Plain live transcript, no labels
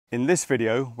In this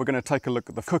video, we're going to take a look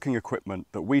at the cooking equipment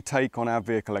that we take on our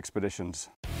vehicle expeditions.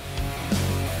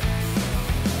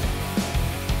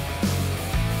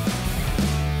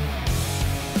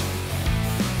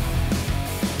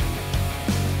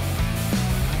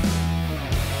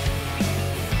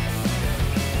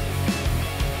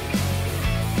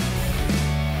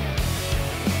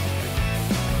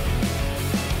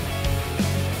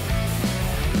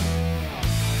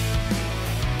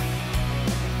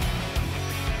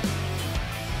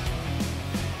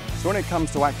 So when it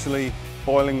comes to actually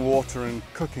boiling water and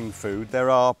cooking food,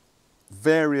 there are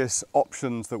various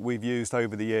options that we've used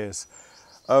over the years.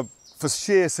 For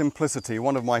sheer simplicity,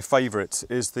 one of my favourites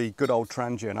is the good old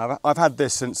Trangia. And I've had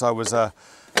this since I was a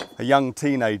young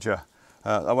teenager.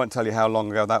 I won't tell you how long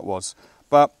ago that was.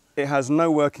 But it has no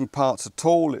working parts at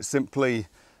all. It's simply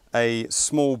a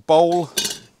small bowl.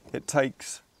 It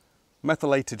takes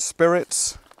methylated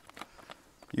spirits.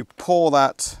 You pour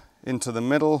that into the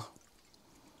middle.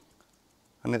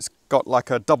 And it's got like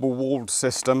a double-walled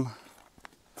system.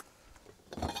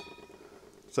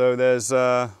 So there's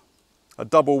a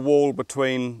double wall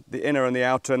between the inner and the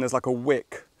outer, and there's like a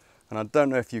wick. And I don't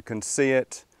know if you can see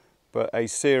it, but a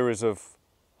series of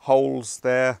holes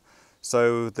there.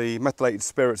 So the methylated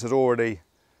spirits had already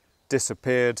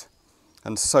disappeared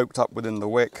and soaked up within the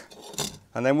wick.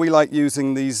 And then we like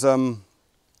using these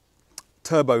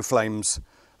Turboflames.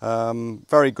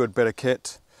 Very good bit of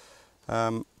kit.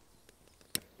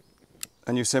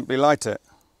 And you simply light it.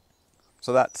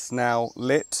 So that's now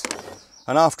lit,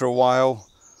 and after a while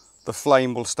the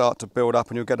flame will start to build up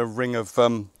and you'll get a ring of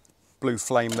blue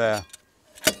flame there.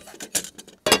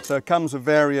 So it comes with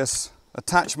various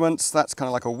attachments. That's kind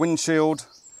of like a windshield.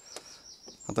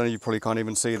 I don't know, you probably can't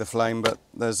even see the flame, but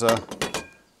there's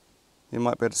you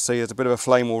might be able to see there's a bit of a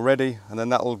flame already, and then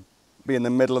that'll be in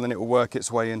the middle and then it will work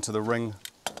its way into the ring.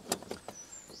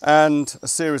 And a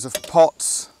series of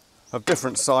pots of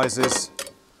different sizes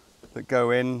that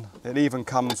go in. It even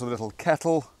comes with a little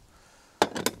kettle.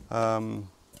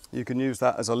 You can use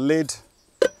that as a lid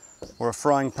or a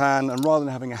frying pan, and rather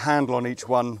than having a handle on each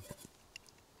one,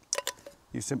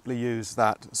 you simply use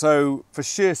that. So for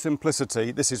sheer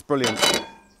simplicity, this is brilliant.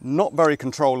 Not very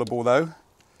controllable though.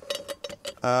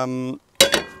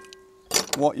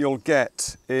 What you'll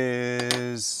get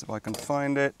is, if I can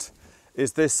find it,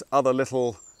 is this other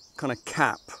little kind of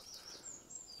cap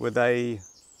with a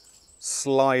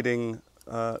sliding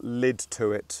lid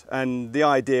to it, and the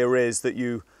idea is that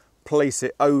you place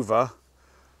it over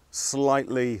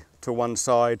slightly to one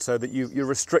side so that you're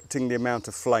restricting the amount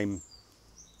of flame.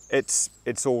 It's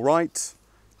all right,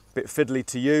 a bit fiddly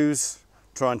to use,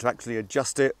 trying to actually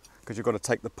adjust it because you've got to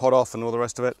take the pot off and all the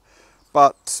rest of it,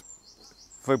 but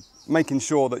for making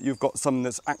sure that you've got something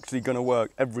that's actually going to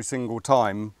work every single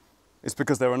time, it's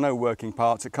because there are no working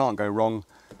parts, it can't go wrong.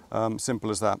 Simple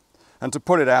as that. And to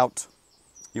put it out,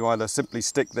 you either simply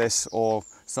stick this, or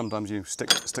sometimes you stick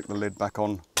the lid back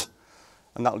on,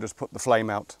 and that'll just put the flame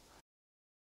out.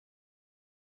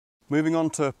 Moving on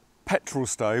to petrol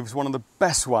stoves, one of the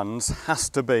best ones has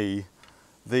to be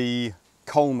the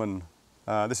Coleman.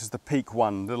 This is the Peak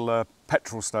one, little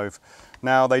petrol stove.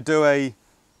 Now they do a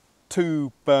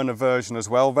 2-burner version as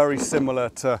well, very similar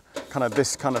to kind of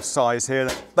this kind of size here.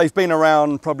 They've been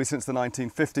around probably since the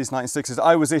 1950s, 1960s.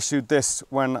 I was issued this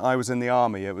when I was in the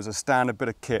army. It was a standard bit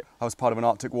of kit. I was part of an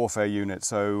Arctic warfare unit,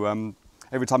 so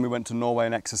every time we went to Norway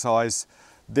and exercise,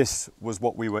 this was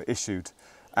what we were issued.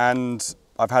 And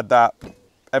I've had that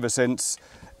ever since.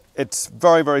 It's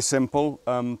very, very simple.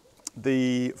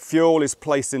 The fuel is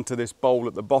placed into this bowl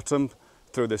at the bottom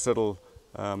through this little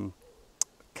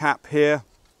cap here.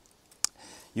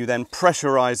 You then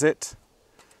pressurize it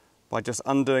by just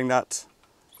undoing that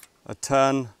a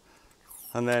turn,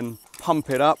 and then pump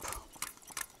it up,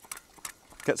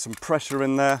 get some pressure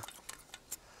in there,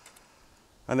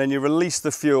 and then you release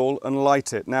the fuel and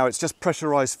light it. Now it's just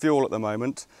pressurized fuel at the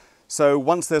moment, so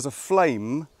once there's a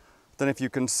flame, I don't know if you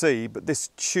can see, but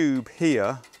this tube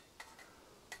here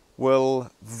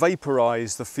will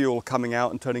vaporize the fuel coming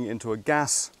out and turning it into a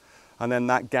gas, and then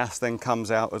that gas then comes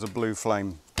out as a blue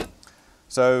flame.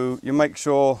 So you make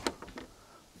sure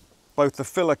both the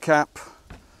filler cap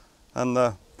and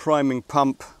the priming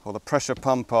pump or the pressure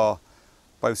pump are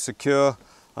both secure,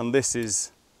 and this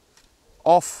is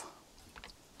off.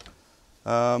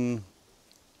 Open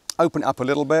it up a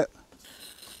little bit.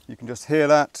 You can just hear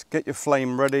that. Get your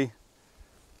flame ready.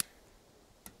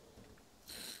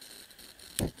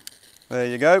 There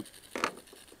you go.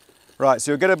 Right,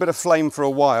 so you'll get a bit of flame for a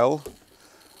while.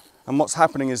 And what's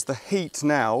happening is the heat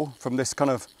now from this kind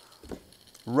of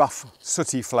rough,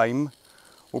 sooty flame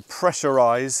will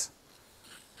pressurize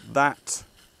that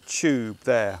tube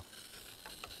there.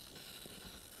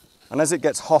 And as it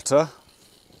gets hotter,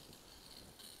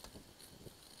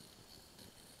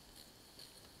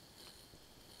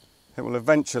 it will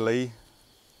eventually,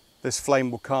 this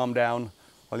flame will calm down,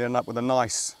 and you'll end up with a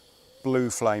nice blue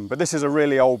flame. But this is a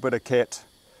really old bit of kit.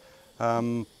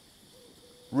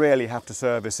 Really have to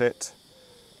service it.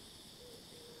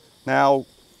 Now,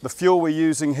 the fuel we're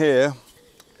using here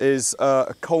is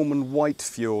a Coleman white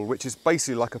fuel, which is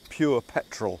basically like a pure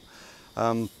petrol.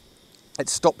 It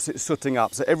stops it sooting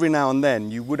up. So every now and then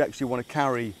you would actually want to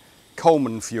carry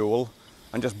Coleman fuel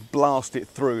and just blast it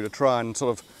through to try and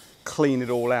sort of clean it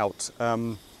all out.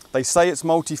 They say it's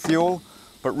multi-fuel,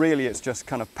 but really it's just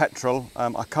kind of petrol.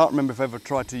 I can't remember if I've ever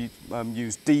tried to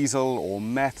use diesel or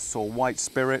meths or white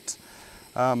spirit.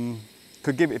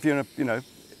 Could give it, if you know,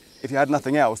 if you had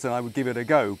nothing else, then I would give it a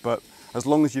go. But as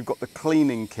long as you've got the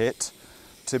cleaning kit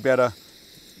to be able to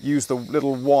use the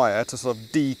little wire to sort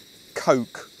of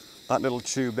de-coke that little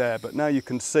tube there. But now you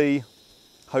can see,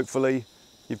 hopefully,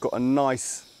 you've got a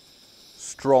nice,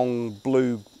 strong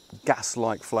blue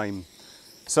gas-like flame.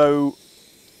 So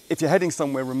if you're heading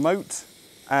somewhere remote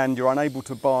and you're unable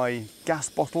to buy gas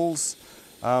bottles,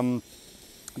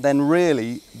 then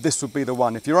really this would be the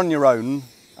one. If you're on your own,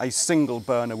 a single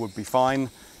burner would be fine.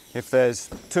 If there's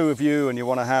two of you and you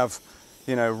want to have,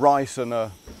 you know, rice and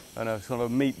a sort of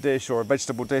meat dish or a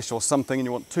vegetable dish or something, and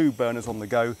you want two burners on the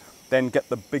go, then get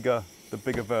the bigger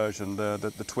version,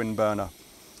 the twin burner.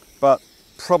 But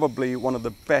probably one of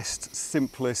the best,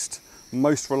 simplest,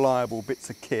 most reliable bits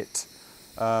of kit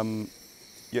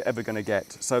you're ever going to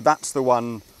get. So that's the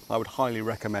one I would highly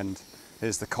recommend,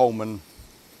 is the Coleman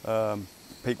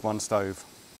Peak 1 stove.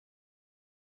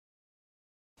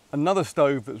 Another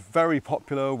stove that's very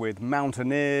popular with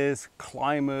mountaineers,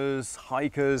 climbers,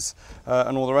 hikers,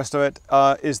 and all the rest of it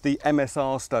is the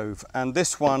MSR stove. And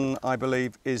this one, I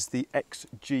believe, is the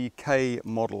XGK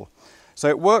model. So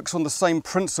it works on the same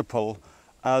principle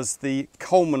as the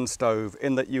Coleman stove,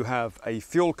 in that you have a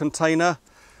fuel container,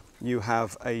 you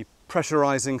have a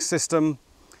pressurizing system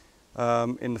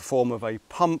in the form of a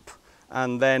pump,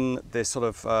 and then this sort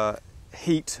of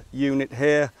heat unit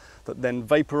here that then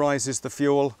vaporizes the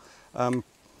fuel.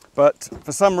 But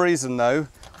for some reason though,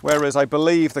 whereas I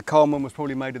believe the Coleman was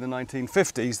probably made in the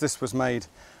 1950s, this was made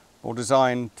or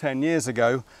designed 10 years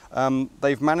ago,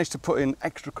 they've managed to put in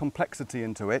extra complexity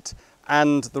into it,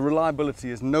 and the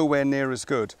reliability is nowhere near as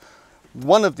good.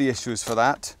 One of the issues for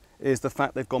that is the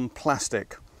fact they've gone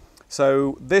plastic.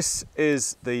 So this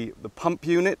is the pump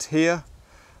unit here.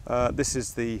 This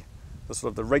is the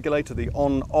sort of the regulator, the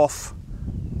on-off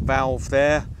valve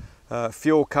there.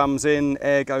 Fuel comes in,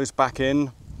 air goes back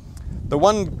in. The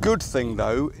one good thing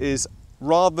though is,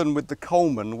 rather than with the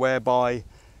Coleman, whereby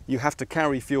you have to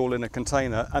carry fuel in a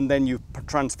container and then you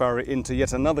transfer it into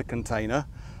yet another container,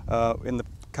 in the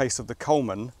case of the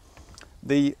Coleman,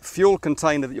 the fuel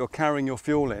container that you're carrying your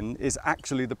fuel in is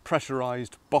actually the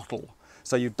pressurized bottle.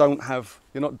 So you don't have,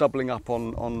 you're not doubling up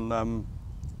on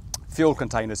fuel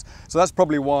containers. So that's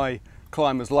probably why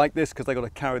climbers like this, because they've got to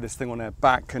carry this thing on their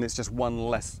back, and it's just one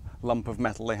less lump of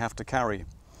metal they have to carry.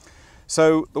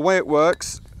 So the way it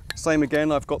works, same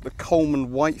again, I've got the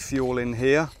Coleman white fuel in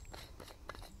here.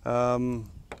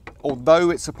 Although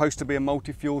it's supposed to be a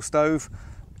multi-fuel stove,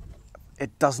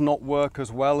 it does not work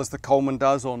as well as the Coleman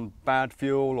does on bad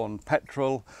fuel, on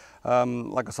petrol.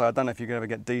 Like I say, I don't know if you can ever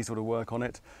get diesel to work on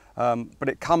it, but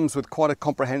it comes with quite a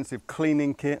comprehensive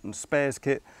cleaning kit and spares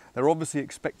kit. They're obviously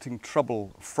expecting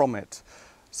trouble from it.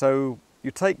 So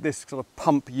you take this sort of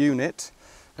pump unit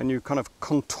and you kind of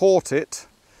contort it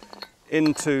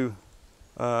into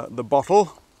the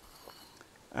bottle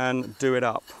and do it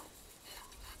up.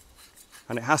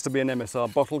 And it has to be an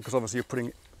MSR bottle, because obviously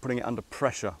you're putting it under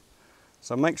pressure.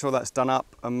 So make sure that's done up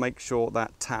and make sure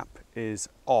that tap is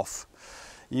off.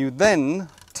 You then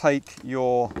take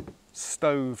your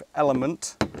stove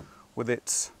element with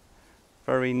its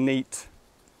very neat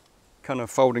kind of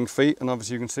folding feet, and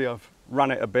obviously you can see I've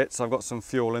run it a bit, so I've got some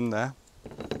fuel in there.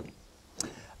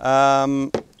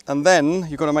 And then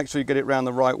you've got to make sure you get it round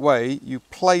the right way. You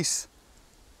place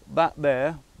that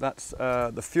there, that's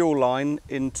the fuel line,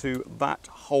 into that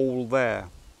hole there.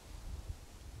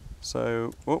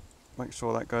 So, make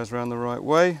sure that goes around the right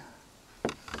way.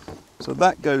 So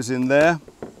that goes in there,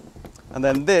 and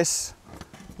then this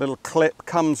little clip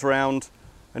comes round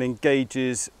and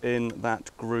engages in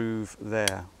that groove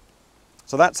there.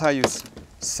 So that's how you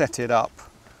set it up,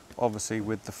 obviously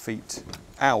with the feet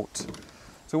out.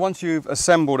 So once you've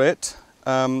assembled it,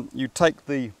 you take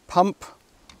the pump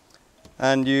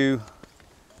and you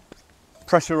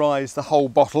pressurize the whole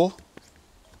bottle.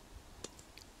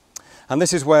 And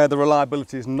this is where the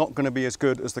reliability is not going to be as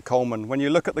good as the Coleman. When you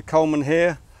look at the Coleman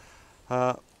here,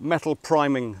 metal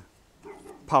priming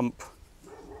pump,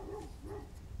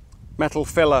 metal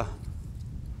filler,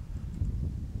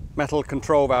 metal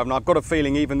control valve. Now I've got a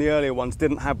feeling even the earlier ones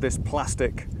didn't have this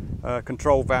plastic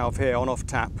control valve here, on-off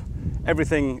tap.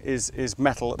 Everything is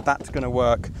metal. That's going to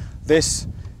work. This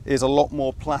is a lot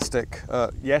more plastic.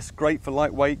 Yes, great for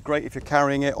lightweight, great if you're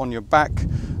carrying it on your back,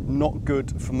 not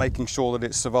good for making sure that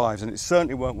it survives, and it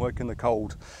certainly won't work in the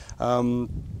cold.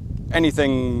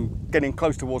 Anything getting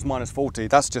close towards -40,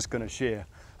 that's just going to shear.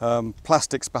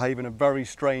 Plastics behave in a very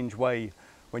strange way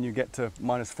when you get to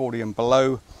 -40 and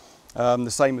below. The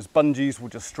same as bungees will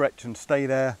just stretch and stay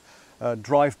there.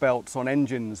 Drive belts on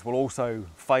engines will also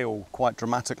fail quite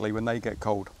dramatically when they get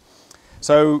cold.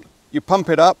 So you pump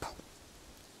it up,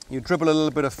 you dribble a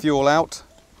little bit of fuel out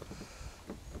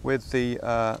with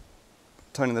the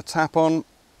turning the tap on,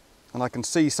 and I can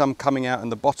see some coming out in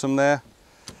the bottom there.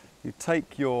 You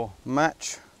take your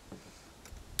match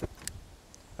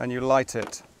and you light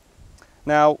it.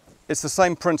 Now it's the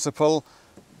same principle.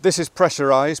 This is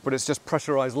pressurized, but it's just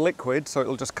pressurized liquid, so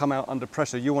it'll just come out under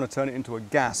pressure. You want to turn it into a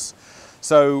gas.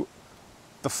 So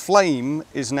the flame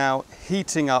is now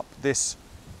heating up this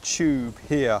tube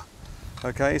here.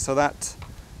 Okay, so that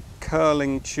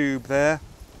curling tube there,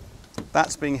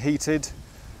 that's being heated.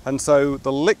 And so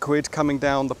the liquid coming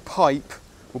down the pipe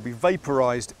will be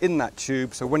vaporized in that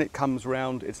tube. So when it comes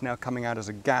round, it's now coming out as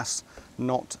a gas,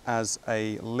 not as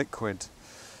a liquid.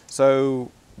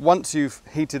 So once you've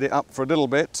heated it up for a little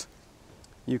bit,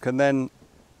 you can then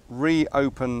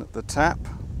reopen the tap.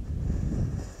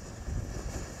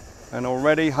 And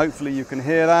already, hopefully you can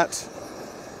hear that.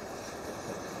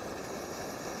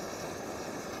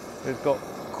 It's got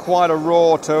quite a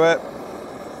roar to it.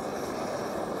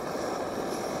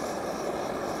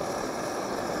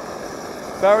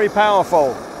 Very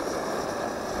powerful.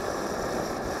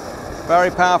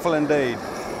 Very powerful indeed.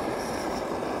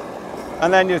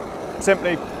 And then you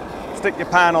simply stick your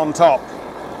pan on top.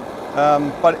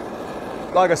 But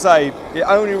like I say, it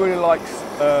only really likes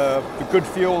the good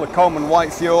fuel, the Coleman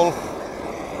white fuel.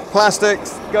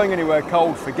 Plastics, going anywhere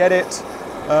cold, forget it.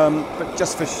 But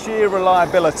just for sheer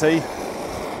reliability,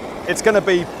 it's going to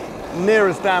be near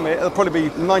as damn it. It'll probably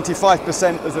be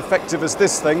 95% as effective as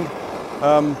this thing,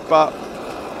 but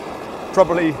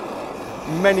probably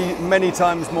many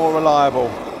times more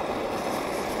reliable.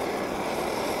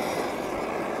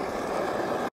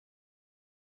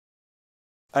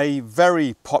 A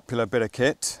very popular bit of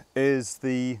kit is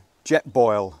the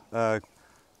Jetboil.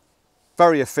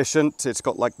 Very efficient. It's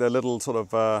got like the little sort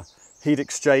of heat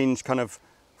exchange kind of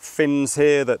fins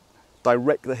here that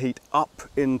direct the heat up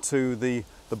into the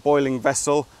boiling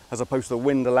vessel, as opposed to the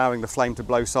wind allowing the flame to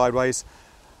blow sideways.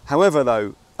 However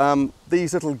though,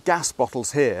 these little gas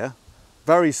bottles here,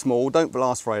 very small, don't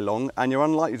last very long, and you're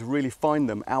unlikely to really find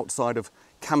them outside of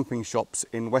camping shops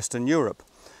in Western Europe.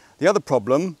 The other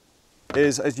problem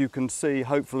is, as you can see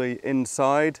hopefully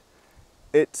inside,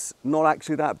 it's not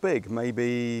actually that big,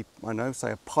 maybe, I don't know,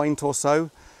 say a pint or so.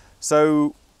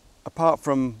 So apart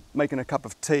from making a cup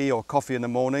of tea or coffee in the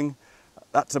morning,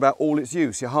 that's about all its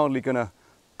use. You're hardly going to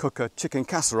cook a chicken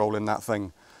casserole in that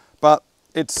thing. But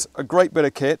it's a great bit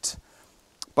of kit,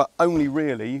 but only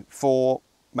really for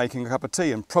making a cup of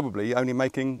tea, and probably only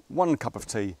making one cup of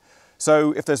tea.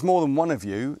 So if there's more than one of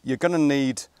you, you're going to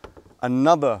need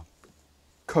another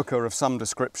cooker of some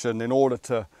description in order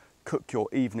to cook your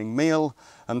evening meal,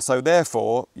 and so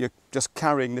therefore you're just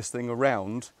carrying this thing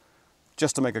around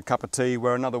just to make a cup of tea,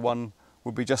 where another one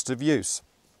would be just of use.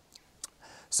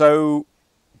 So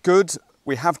good.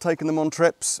 We have taken them on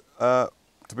trips. To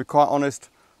be quite honest,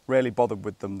 rarely bothered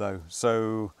with them though.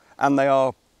 So, and they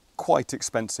are quite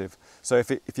expensive. So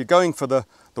if you're going for the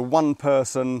one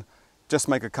person, just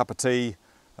make a cup of tea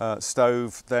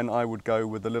stove, then I would go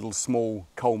with the little small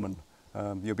Coleman.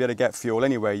 You'll be able to get fuel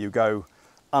anywhere you go,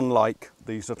 unlike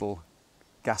these little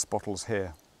gas bottles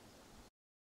here.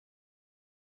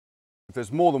 If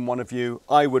there's more than one of you,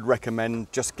 I would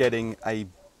recommend just getting a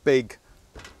big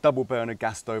double burner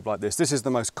gas stove like this. This is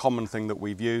the most common thing that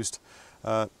we've used.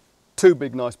 Two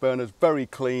big nice burners, very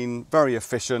clean, very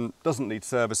efficient, doesn't need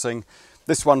servicing.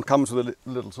 This one comes with a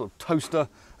little sort of toaster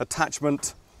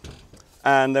attachment,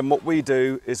 and then what we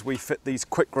do is we fit these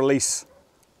quick release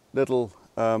little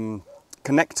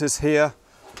connectors here,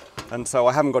 and so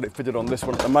I haven't got it fitted on this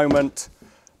one at the moment,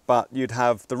 but you'd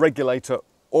have the regulator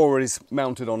already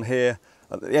mounted on here.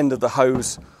 At the end of the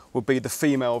hose will be the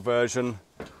female version,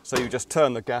 so you just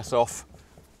turn the gas off,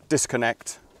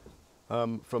 disconnect,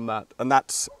 from that, and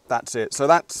that's it. So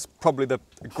that's probably the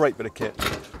great bit of kit.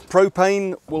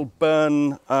 Propane will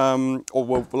burn or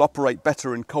will operate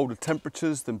better in colder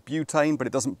temperatures than butane, but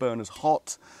it doesn't burn as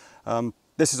hot.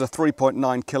 This is a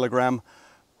 3.9 kilogram.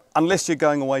 Unless you're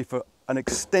going away for an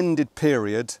extended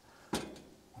period,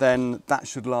 then that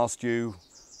should last you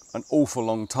an awful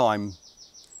long time.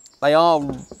 They are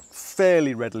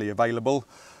fairly readily available,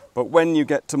 but when you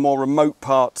get to more remote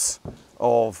parts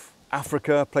of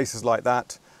Africa, places like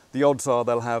that, the odds are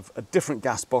they'll have a different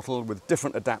gas bottle with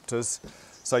different adapters,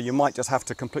 so you might just have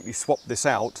to completely swap this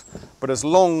out. But as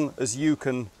long as you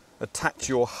can attach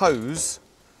your hose,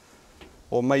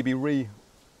 or maybe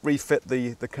refit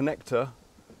the connector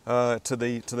to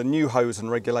the new hose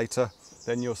and regulator,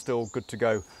 then you're still good to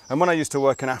go. And when I used to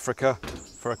work in Africa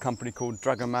for a company called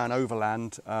Dragonman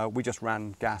Overland, we just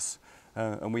ran gas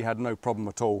and we had no problem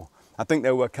at all. I think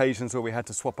there were occasions where we had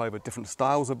to swap over different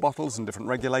styles of bottles and different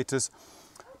regulators,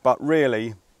 but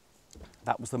really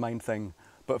that was the main thing.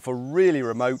 But for really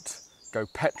remote, go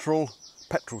petrol.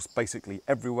 Petrol's basically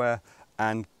everywhere,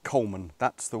 and Coleman,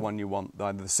 that's the one you want,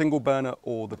 either the single burner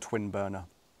or the twin burner.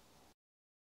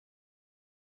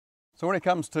 So when it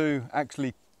comes to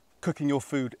actually cooking your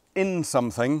food in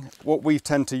something, what we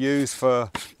tend to use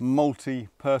for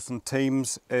multi-person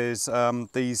teams is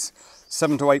these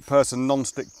 7 to 8 person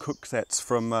non-stick cook sets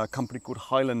from a company called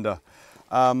Highlander.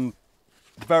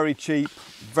 Very cheap,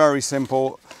 very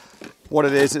simple. What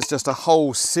it is, it's just a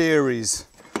whole series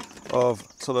of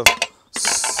sort of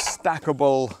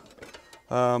stackable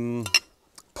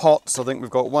pots. I think we've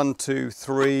got 1, 2,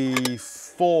 3,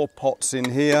 4 pots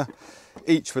in here,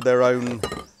 each with their own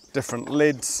different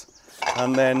lids,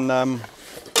 and then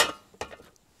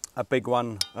a big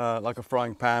one like a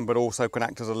frying pan, but also can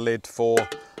act as a lid for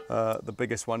the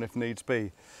biggest one if needs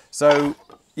be. So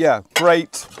yeah,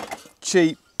 great,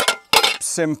 cheap,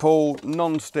 simple,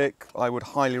 non-stick. I would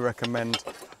highly recommend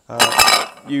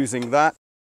using that.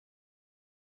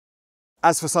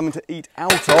 As for something to eat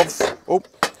out of,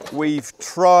 we've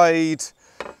tried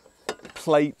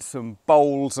plates and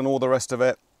bowls and all the rest of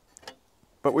it,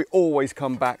 but we always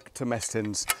come back to mess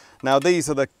tins. Now these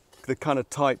are the kind of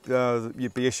type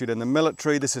you'd be issued in the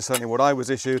military. This is certainly what I was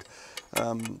issued.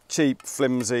 Cheap,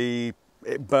 flimsy,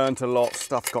 it burnt a lot,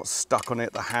 stuff got stuck on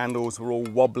it, the handles were all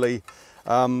wobbly.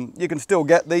 You can still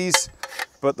get these,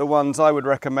 but the ones I would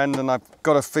recommend, and I've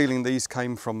got a feeling these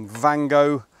came from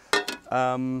VANGO,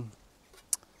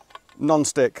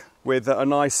 non-stick with a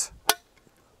nice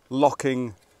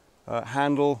locking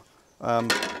handle.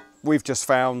 We've just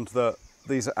found that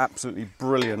these are absolutely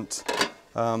brilliant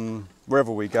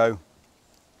wherever we go,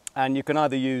 and you can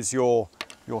either use your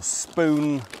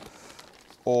spoon,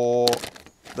 or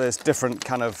there's different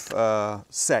kind of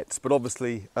sets, but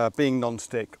obviously being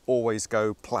non-stick, always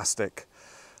go plastic.